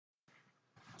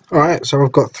Alright, so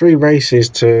I've got 3 races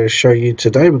to show you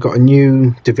today. We've got a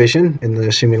new division in the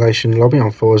simulation lobby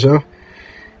on Forza.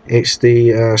 It's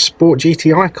the Sport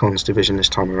GT Icons division this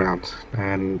time around,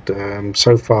 and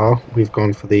so far we've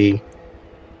gone for the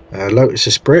Lotus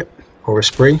Esprit, or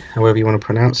Esprit, however you want to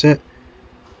pronounce it.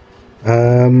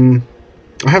 I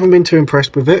haven't been too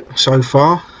impressed with it so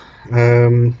far.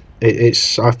 I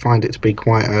find it to be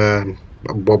quite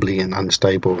wobbly and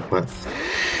unstable, but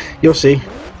you'll see.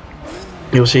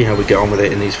 You'll see how we get on with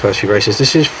it in these first few races.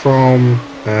 This is from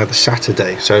the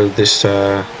Saturday, so this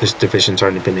division's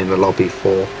only been in the lobby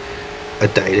for a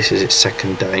day. This is its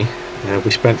second day.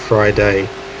 We spent Friday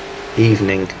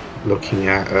evening looking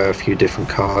at a few different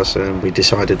cars, and we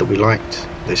decided that we liked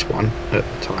this one at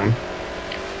the time.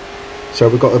 So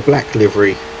we've got a black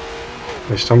livery.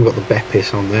 This time we've got the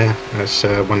Beppis on there. That's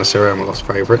one of Sir Ermalot's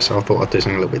favourites, so I thought I'd do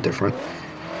something a little bit different.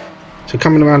 So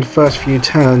coming around the first few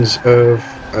turns of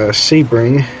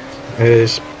Sebring,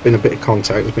 there's been a bit of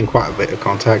contact. There's been quite a bit of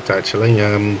contact actually.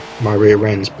 My rear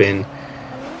end's been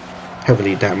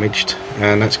heavily damaged,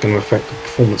 and that's going to affect the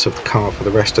performance of the car for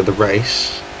the rest of the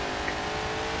race.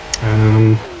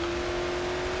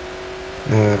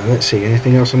 Let's see,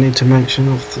 anything else I need to mention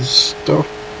of the stuff?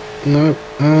 No,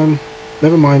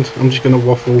 never mind. I'm just going to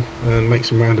waffle and make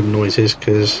some random noises,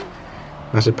 because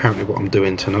that's apparently what I'm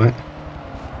doing tonight.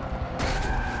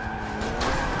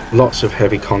 Lots of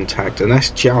heavy contact, and that's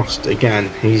just, again,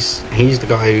 he's the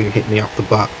guy who hit me up the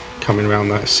butt coming around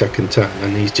that second turn,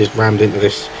 and he's just rammed into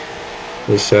this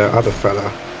other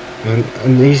fella, and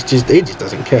he just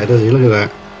doesn't care, does he? Look at that.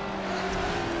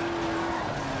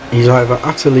 He's either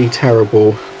utterly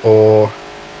terrible or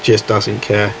just doesn't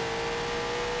care.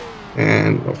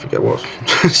 And I forget what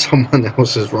someone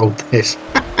else has rolled this.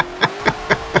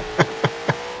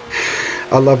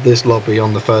 I love this lobby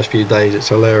on the first few days. It's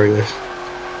hilarious.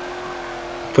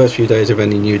 First few days of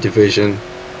any new division.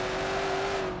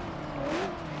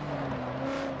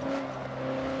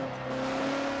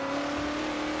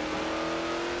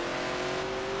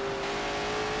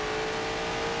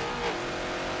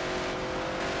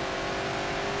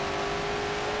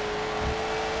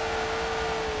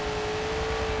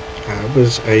 It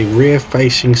was a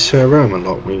rear-facing Sir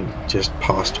Ermalot we just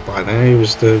passed by there. He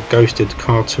was the ghosted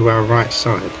car to our right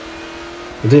side.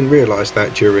 I didn't realise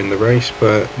that during the race,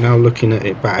 but now looking at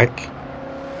it back,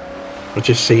 I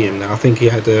just see him now. I think he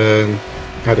had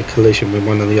a collision with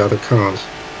one of the other cars,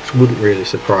 which wouldn't really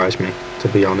surprise me, to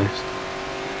be honest.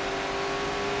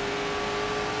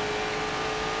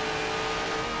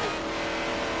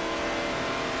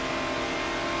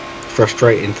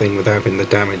 Frustrating thing with having the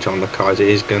damage on the cars, it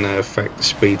is going to affect the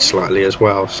speed slightly as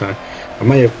well, so I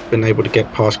may have been able to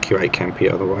get past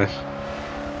Q8 otherwise.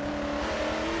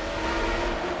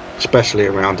 Especially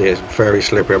around here, it's very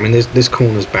slippery. I mean, this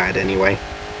corner's bad anyway.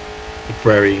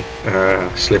 Very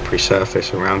slippery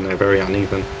surface around there, very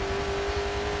uneven.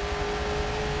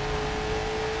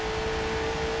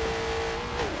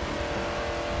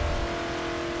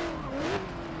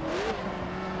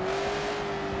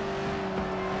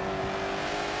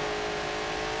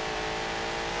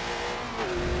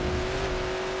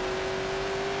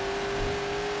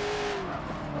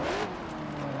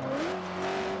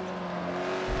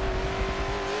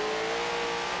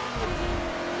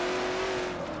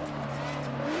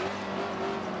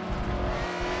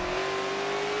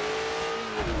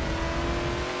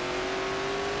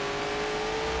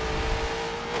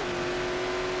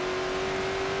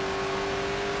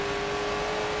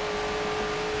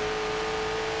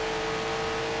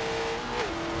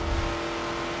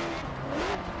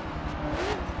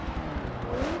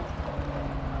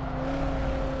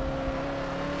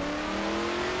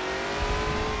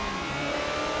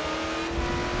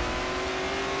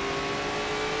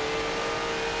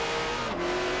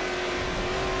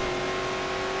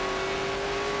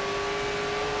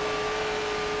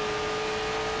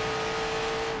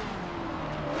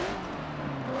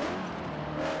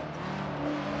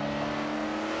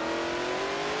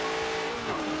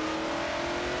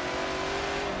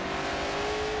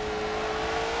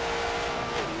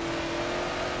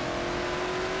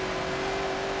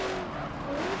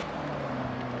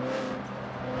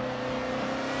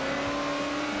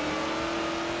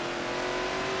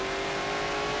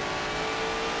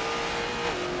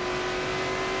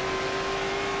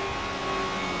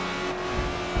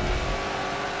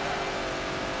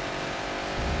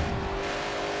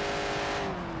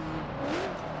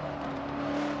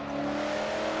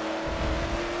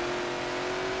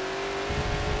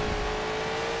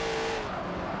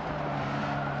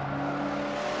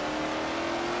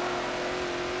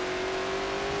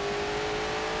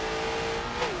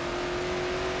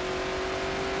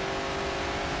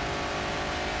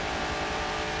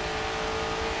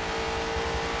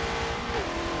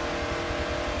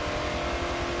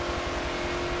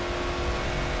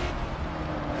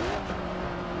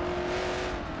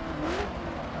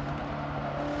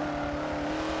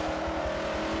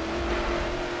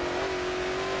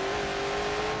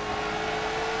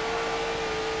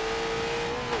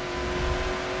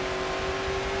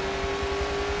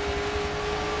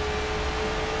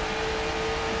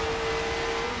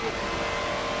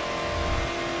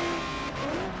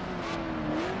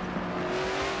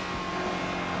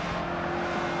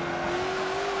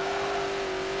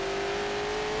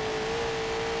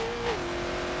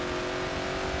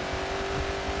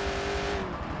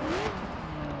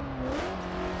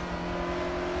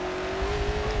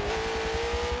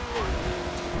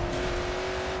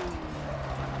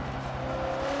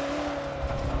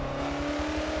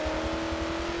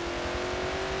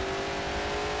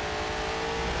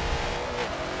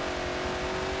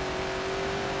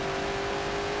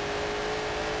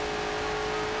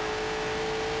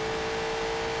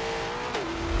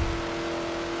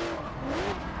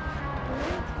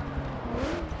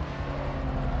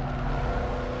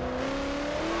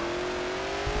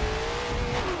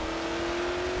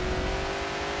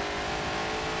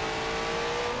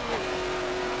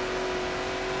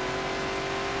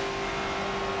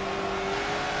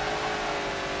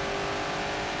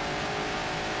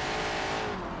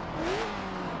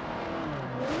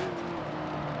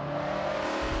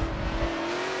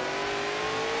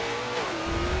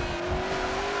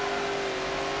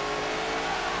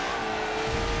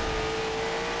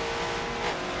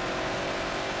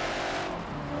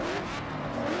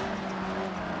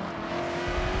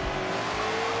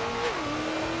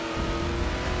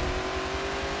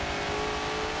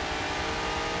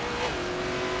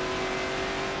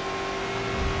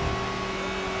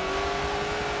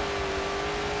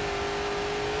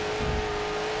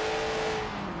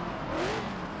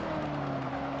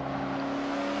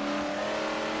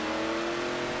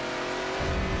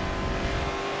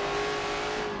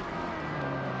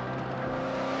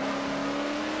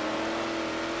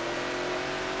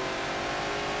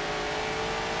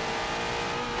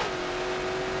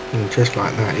 And just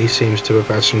like that, he seems to have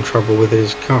had some trouble with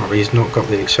his car. He's not got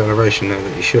the acceleration there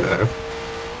that he should have.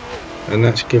 And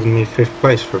that's given me 5th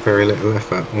place for very little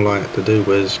effort. All I had to do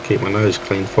was keep my nose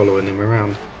clean following him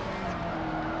around.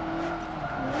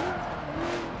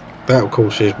 That of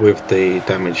course is with the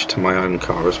damage to my own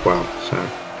car as well, so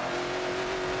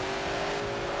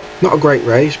not a great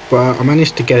race, but I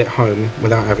managed to get it home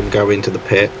without having to go into the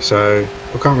pit, so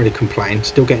I can't really complain.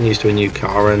 Still getting used to a new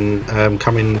car, and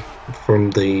coming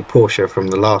from the Porsche from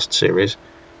the last series,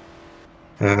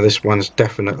 this one's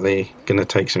definitely going to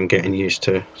take some getting used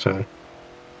to. So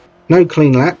no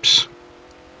clean laps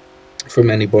from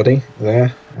anybody there.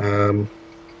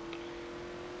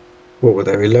 What were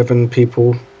there, 11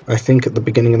 people I think at the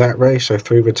beginning of that race, so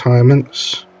 3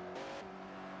 retirements.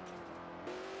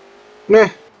 Meh.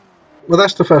 Well,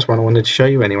 that's the first one I wanted to show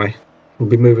you anyway. We'll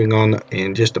be moving on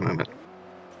in just a moment.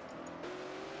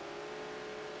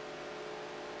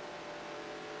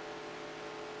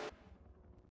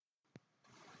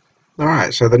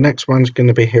 Alright, so the next one's going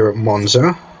to be here at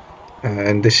Monza,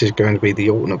 and this is going to be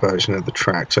the alternate version of the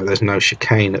track, so there's no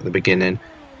chicane at the beginning.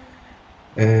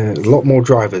 A lot more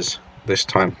drivers this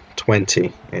time,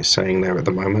 20 it's saying there at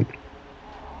the moment.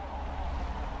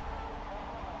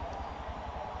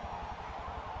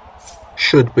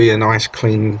 Should be a nice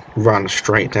clean run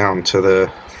straight down to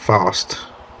the fast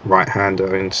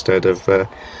right-hander instead of the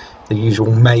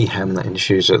usual mayhem that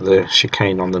ensues at the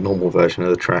chicane on the normal version of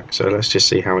the track. So let's just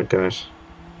see how it goes.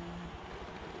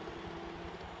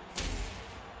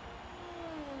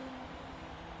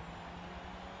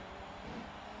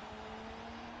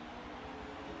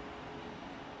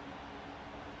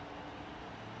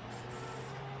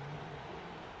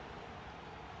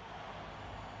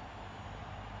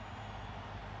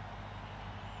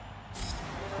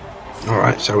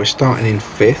 Alright, so we're starting in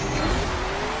 5th.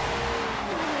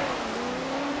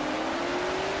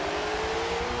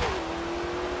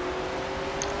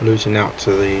 Losing out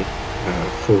to the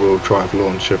 4-wheel drive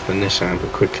launch of the Nissan,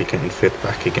 but quickly getting 5th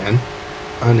back again.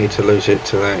 Only to lose it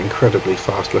to that incredibly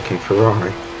fast looking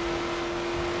Ferrari,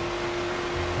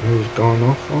 who's gone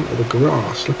off onto the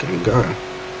grass. Look at him go.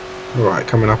 Alright,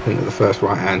 coming up into the first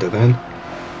right-hander then.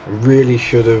 I really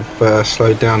should have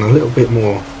slowed down a little bit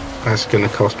more. That's going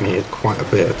to cost me quite a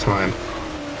bit of time.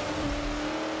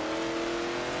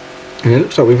 And it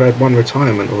looks like we've had 1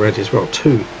 retirement already as well,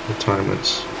 2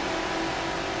 retirements.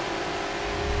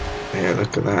 Yeah,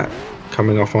 look at that.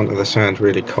 Coming off onto the sand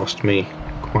really cost me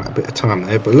quite a bit of time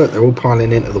there. But look, they're all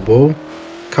piling into the wall.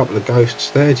 A couple of ghosts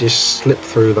there, just slip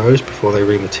through those before they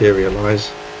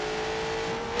rematerialise.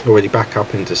 Already back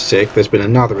up into 6th. There's been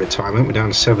another retirement. We're down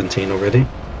to 17 already.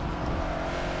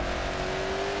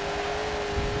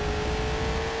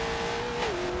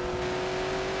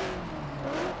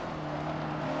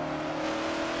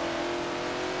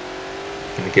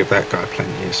 Give that guy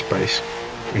plenty of space.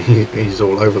 He's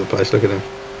all over the place, look at him.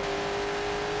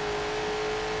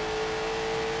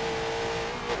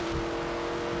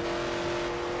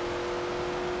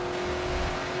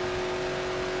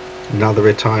 Another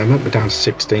retirement, we're down to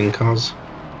 16 cars.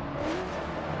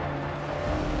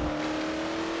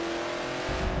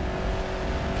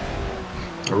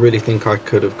 I really think I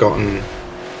could have gotten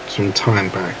some time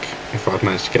back if I'd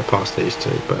managed to get past these 2,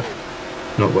 but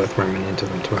not worth ramming into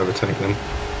them to overtake them.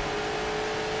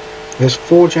 There's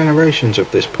 4 generations of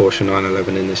this Porsche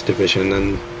 911 in this division,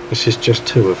 and this is just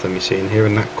 2 of them you see in here,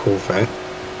 and that Corvette.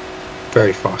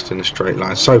 Very fast in a straight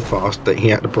line, so fast that he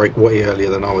had to brake way earlier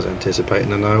than I was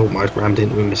anticipating, and I almost rammed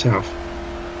into him myself.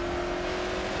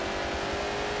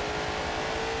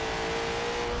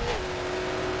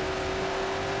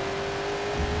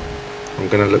 I'm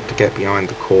going to look to get behind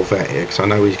the Corvette here, because I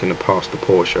know he's going to pass the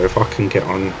Porsche. If I can get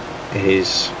on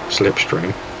his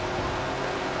slipstream,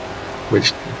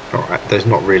 which, alright, there's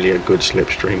not really a good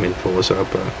slipstream in Forza,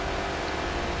 but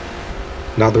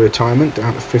another retirement,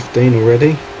 down to 15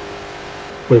 already.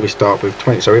 Where do we start with?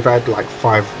 20, so we've had like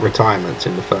 5 retirements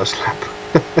in the first lap.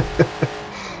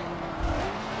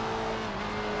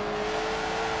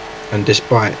 And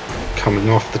despite coming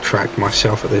off the track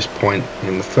myself at this point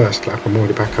in the first lap, I'm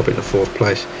already back up into 4th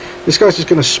place. This guy's just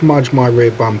going to smudge my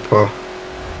rear bumper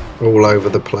all over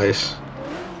the place,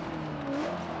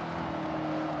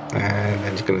 and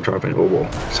then he's going to drive into a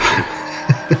wall. So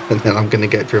and then I'm going to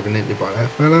get driven into by that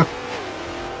fella.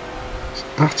 It's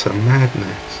utter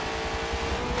madness.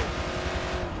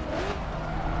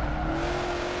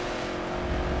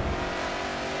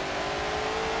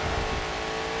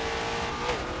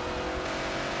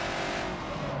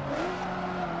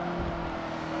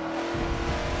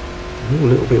 A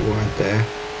little bit wide there,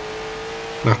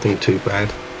 nothing too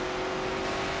bad.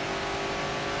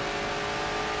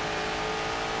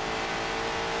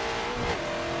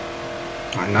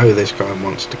 know this guy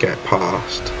wants to get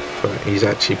past, but he's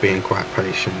actually being quite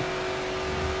patient.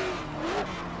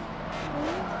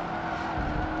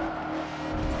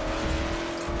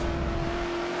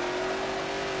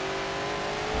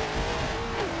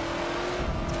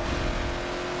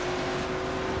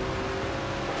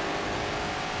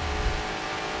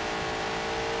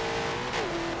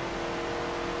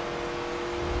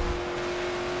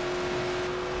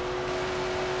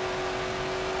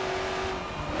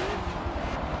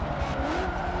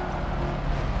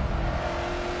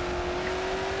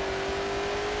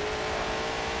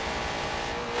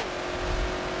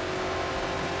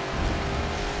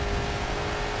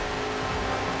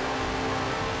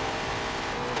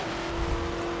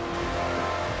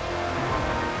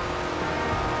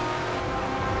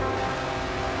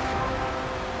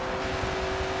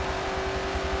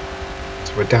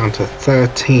 We're down to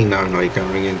 13 only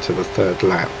going into the third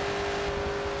lap.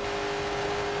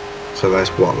 So that's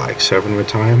what, like 7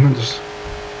 retirements?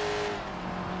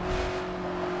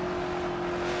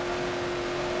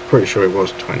 Pretty sure it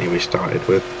was 20 we started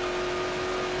with.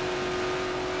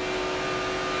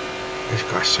 This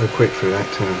guy's so quick through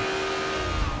that turn.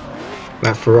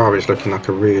 That Ferrari's looking like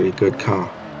a really good car.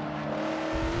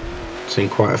 Seen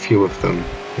quite a few of them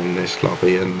in this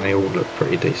lobby and they all look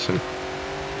pretty decent.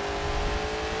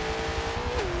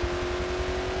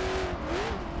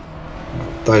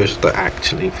 Those that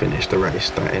actually finished the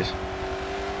race, that is.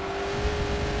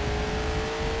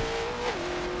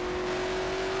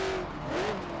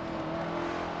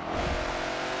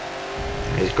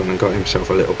 He's gone and got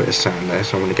himself a little bit of sand there,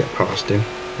 so I'm going to get past him.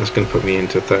 That's going to put me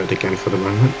into third again for the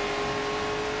moment.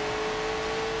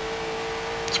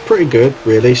 It's pretty good,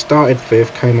 really. Started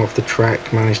fifth, came off the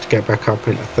track, managed to get back up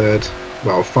into third.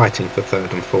 Well, fighting for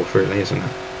third and fourth, really, isn't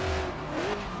it?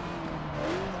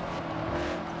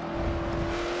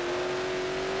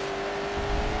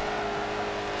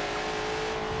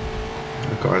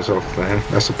 Guys off there.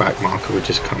 That's a back marker we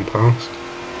just come past.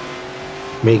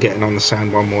 Me getting on the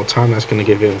sand one more time, that's going to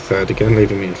give him third again,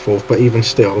 leaving me in fourth, but even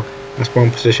still, that's one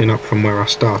position up from where I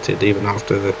started, even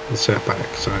after the setback.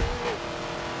 So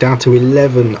down to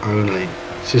 11 only.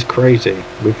 This is crazy.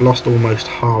 We've lost almost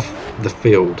half the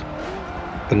field,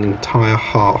 an entire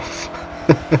half.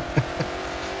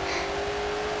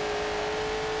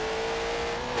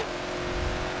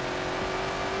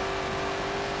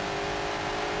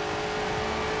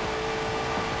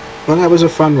 Well, that was a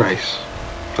fun race.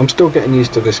 I'm still getting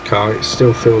used to this car. It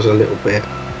still feels a little bit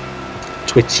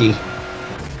twitchy.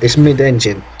 It's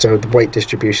mid-engine, so the weight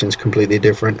distribution is completely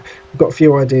different. I've got a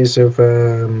few ideas of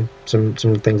some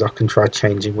things I can try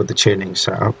changing with the tuning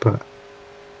setup, but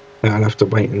I'll have to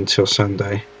wait until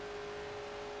Sunday.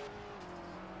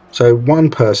 So one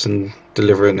person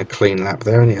delivering a clean lap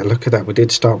there, and yeah, look at that. We did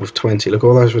start with 20. Look at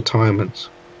all those retirements.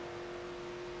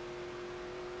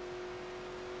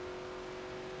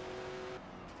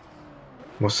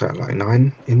 What's that, like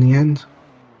 9 in the end?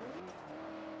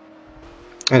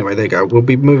 Anyway, there you go. We'll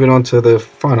be moving on to the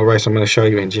final race I'm going to show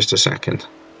you in just a second.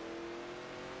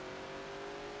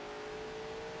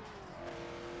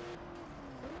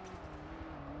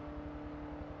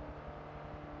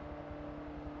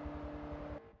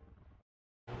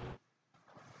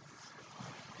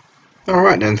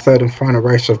 Alright then, third and final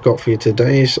race I've got for you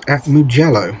today is at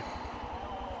Mugello.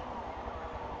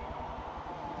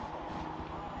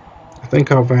 I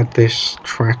think I've had this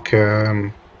track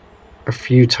a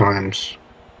few times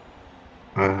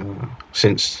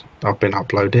since I've been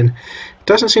uploading. It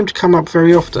doesn't seem to come up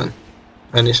very often,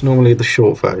 and it's normally the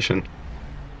short version,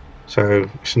 so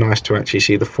it's nice to actually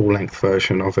see the full length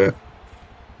version of it.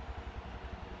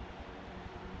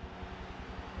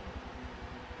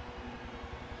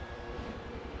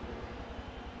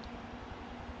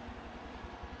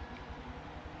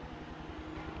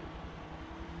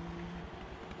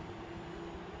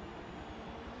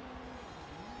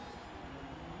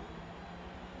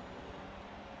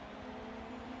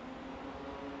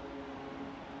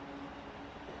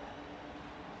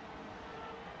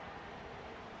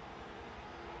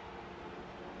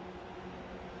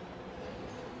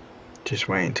 Just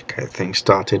waiting to get things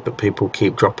started, but people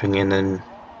keep dropping in and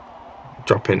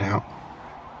dropping out.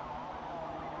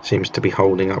 Seems to be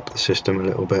holding up the system a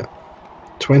little bit.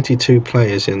 22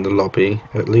 players in the lobby,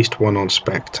 at least one on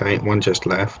spectate, one just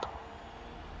left.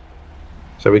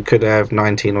 So we could have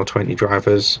 19 or 20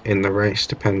 drivers in the race,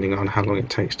 depending on how long it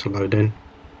takes to load in.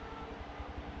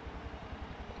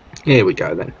 Here we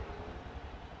go then.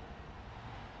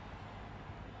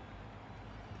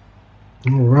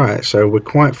 Alright, so we're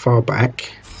quite far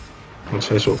back. I'd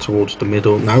say sort of towards the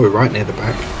middle. No, we're right near the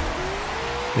back.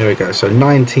 There we go, so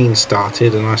 19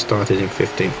 started and I started in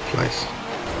 15th place.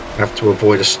 Have to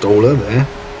avoid a staller there.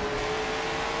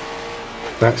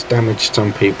 That's damaged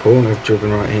some people and I've driven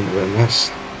right into them.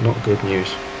 That's not good news.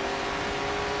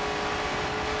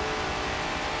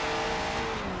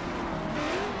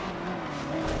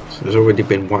 So there's already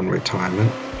been one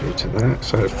retirement due to that.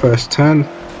 So first turn,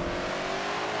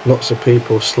 lots of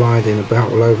people sliding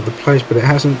about all over the place, but it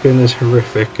hasn't been as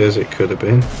horrific as it could have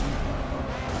been.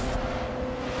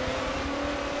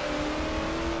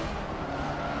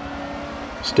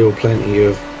 Still plenty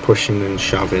of pushing and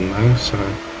shoving though, so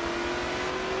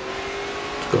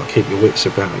you've got to keep your wits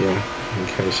about you in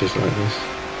cases like this.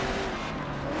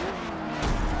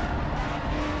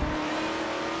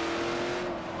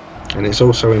 And it's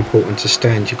also important to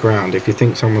stand your ground. If you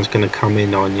think someone's going to come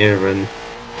in on you and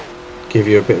give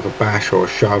you a bit of a bash or a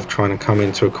shove trying to come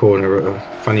into a corner at a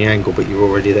funny angle, but you're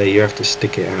already there, you have to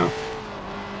stick it out.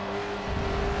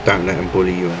 Don't let them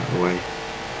bully you out of the way.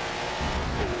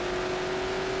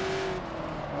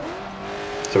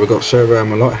 So we've got Sir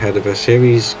Ermalot ahead of us here.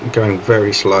 He's going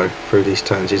very slow through these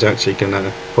turns. He's actually going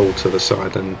to pull to the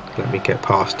side and let me get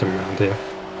past him around here.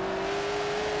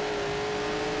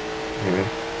 Yeah.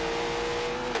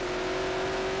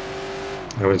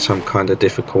 Having some kind of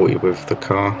difficulty with the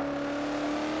car.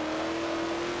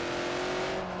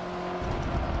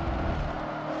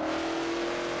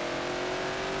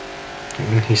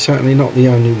 And he's certainly not the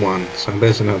only one, so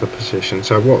there's another position.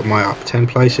 So what am I up? 10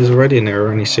 places already, and there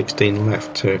are only 16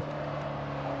 left too.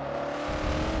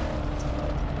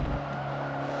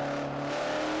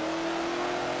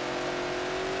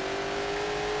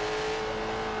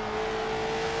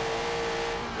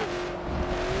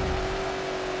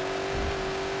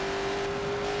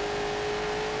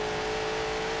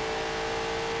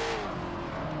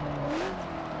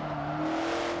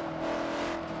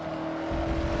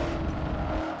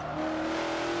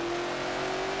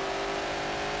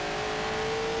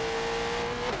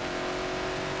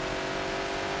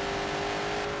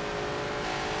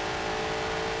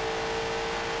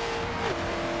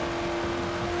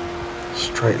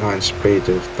 Straight line speed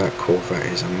of that Corvette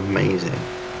is amazing.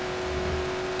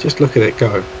 Just look at it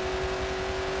go.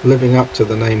 Living up to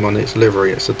the name on its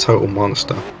livery, it's a total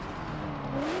monster.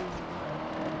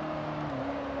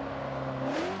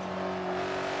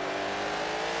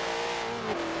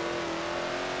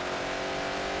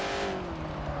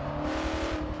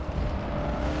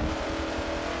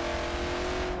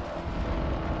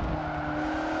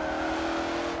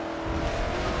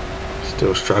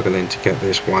 Still struggling to get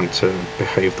this one to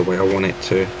behave the way I want it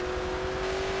to.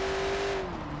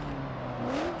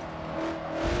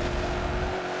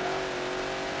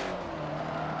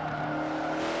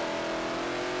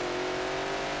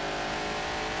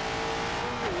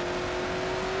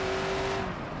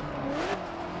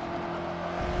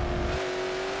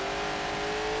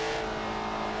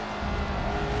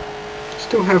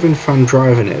 Still having fun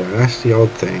driving it though, that's the odd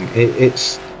thing.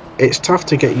 It's tough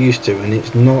to get used to, and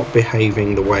it's not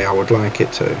behaving the way I would like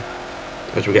it to.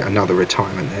 As we get another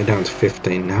retirement there, down to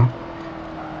 15 now.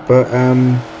 But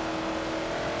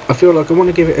I feel like I want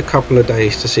to give it a couple of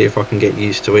days to see if I can get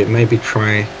used to it. Maybe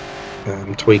try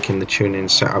tweaking the tuning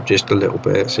setup just a little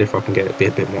bit, see if I can get it to be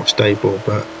a bit more stable.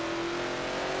 But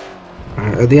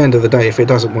at the end of the day, if it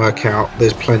doesn't work out,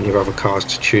 there's plenty of other cars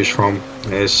to choose from.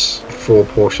 There's 4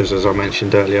 Porsches, as I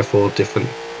mentioned earlier, 4 different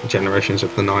generations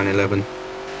of the 911.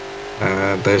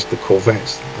 There's the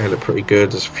Corvettes, they look pretty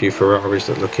good. There's a few Ferraris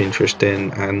that look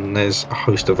interesting, and there's a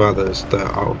host of others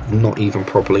that I've not even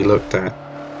properly looked at.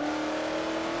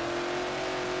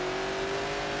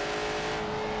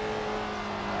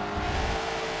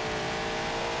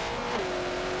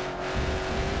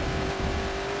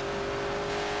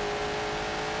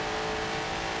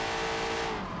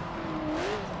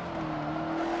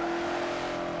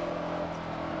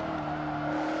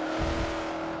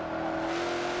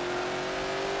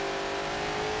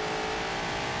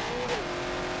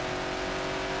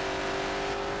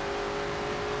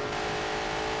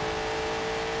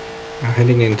 Now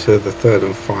heading into the 3rd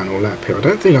and final lap here, I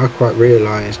don't think I quite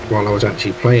realised while I was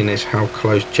actually playing this how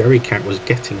close JKAP was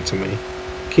getting to me.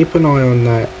 Keep an eye on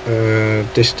that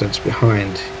distance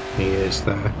behind he is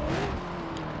there.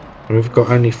 And we've got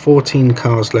only 14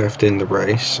 cars left in the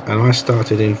race, and I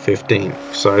started in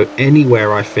 15th, so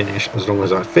anywhere I finish, as long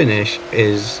as I finish,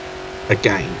 is a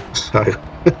gain. So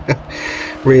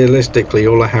realistically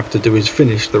all I have to do is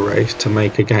finish the race to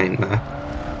make a gain there.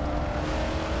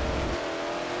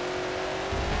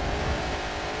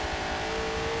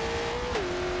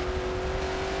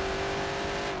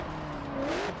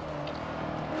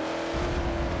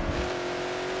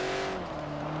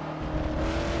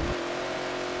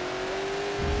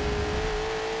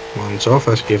 rounds off.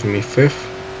 That's giving me 5th.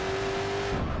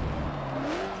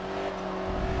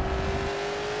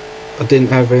 I didn't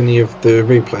have any of the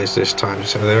replays this time,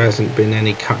 so there hasn't been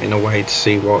any cutting away to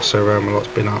see what Sir Ermalot's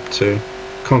been up to.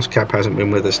 ConstKJKAP hasn't been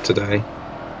with us today.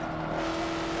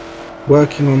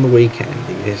 Working on the weekend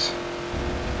he is.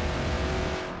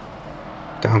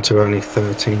 Down to only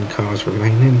 13 cars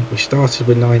remaining. We started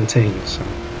with 19, so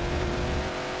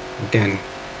again,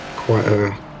 quite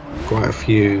a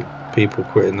few people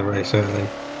quitting the race early.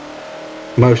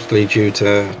 Mostly due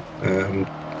to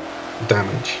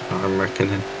damage, I'm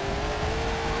reckoning.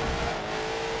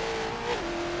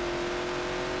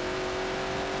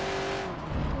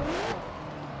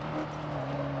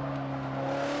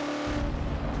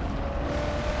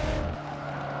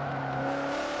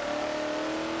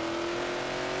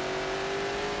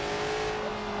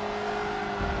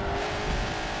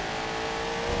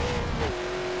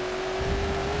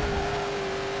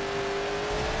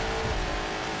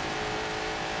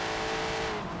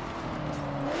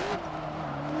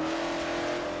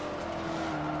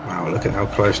 Wow, look at how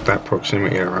close that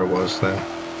proximity arrow was there.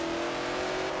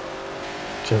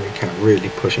 JKAP really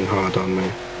pushing hard on me.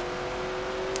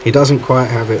 He doesn't quite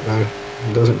have it though.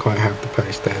 He doesn't quite have the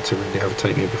pace there to really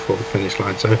overtake me before the finish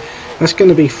line. So that's going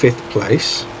to be 5th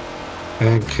place.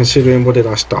 And considering, what did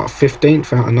I start?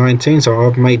 15th out of 19. So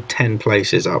I've made 10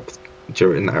 places up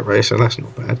during that race. So that's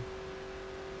not bad.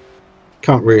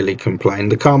 Can't really complain.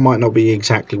 The car might not be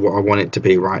exactly what I want it to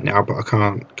be right now, but I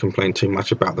can't complain too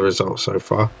much about the results so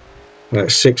far.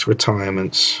 6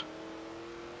 retirements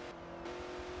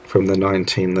from the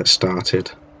 19 that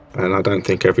started, and I don't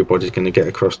think everybody's going to get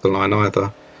across the line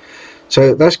either.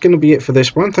 So that's going to be it for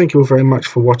this one. Thank you all very much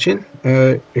for watching.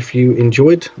 If you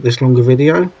enjoyed this longer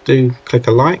video, do click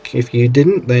a like. If you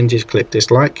didn't, then just click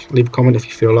dislike. Leave a comment if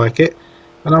you feel like it,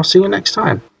 and I'll see you next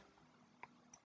time.